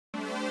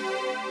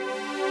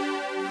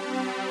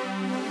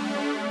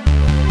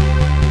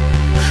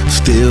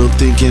Still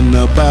thinking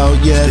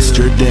about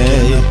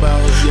yesterday,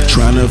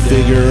 trying to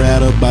figure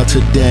out about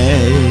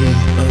today.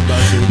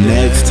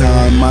 Next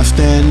time I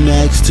stand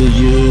next to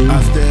you,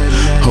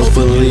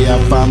 hopefully I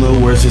find the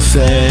words to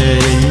say.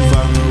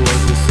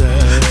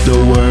 The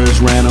words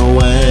ran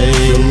away,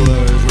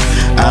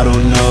 I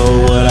don't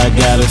know what I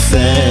gotta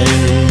say.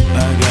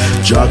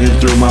 Jogging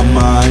through my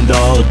mind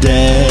all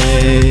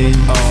day,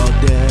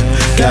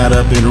 got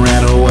up and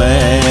ran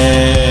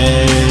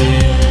away.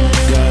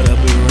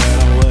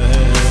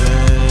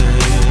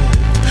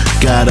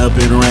 Got up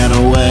and ran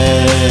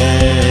away.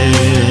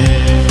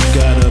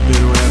 Got up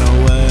and ran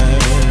away.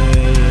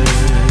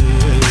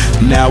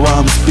 Now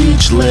I'm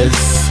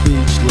speechless.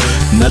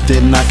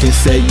 Nothing I can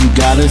say, you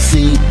gotta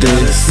see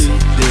this.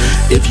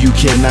 If you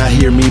cannot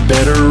hear me,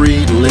 better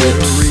read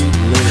lips.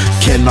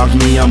 Can't knock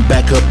me, I'm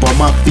back up on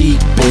my feet,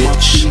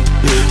 bitch.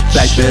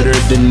 Back better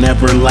than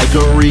ever like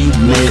a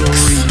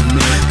remix.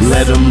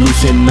 Let them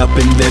loosen up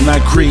and then I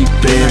creep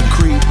in.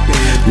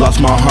 Lost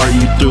my heart,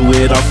 you threw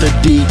it off the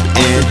deep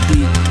end.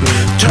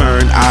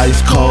 Turned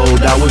ice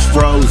cold, I was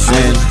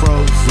frozen.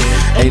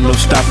 Ain't no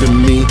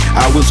stopping me,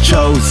 I was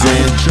chosen.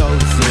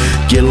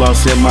 Get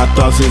lost in my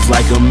thoughts, it's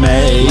like a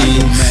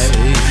maze.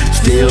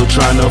 Still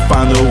trying to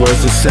find the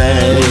words to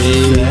say.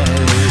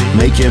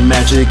 Making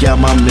magic out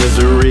my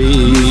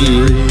misery.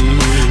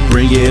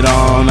 Bring it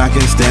on, I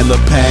can stand the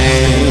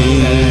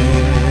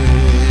pain.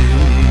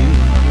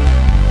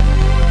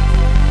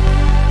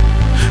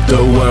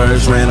 The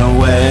words ran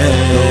away.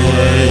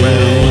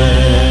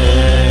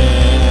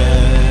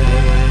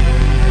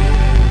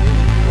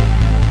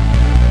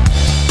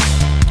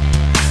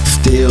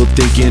 Still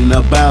thinking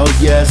about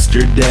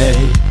yesterday,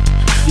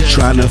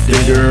 trying to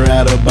figure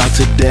out about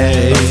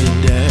today.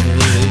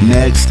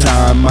 Next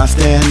time I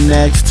stand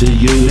next to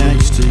you,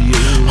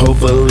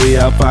 hopefully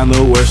I'll find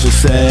the words to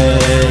say.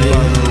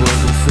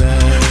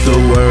 The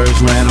words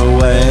ran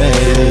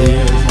away,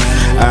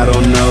 I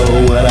don't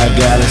know what I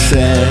gotta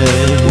say.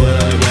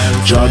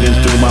 Jogging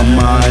through my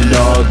mind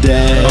all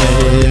day,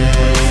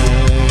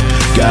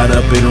 got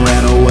up and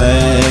ran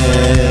away.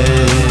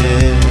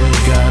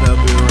 Got up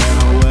and ran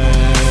away.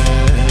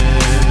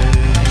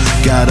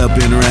 Got up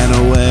and ran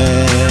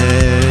away.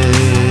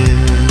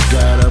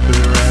 Got up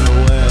and ran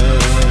away.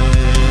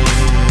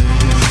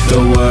 The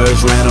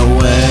words ran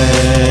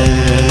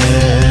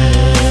away.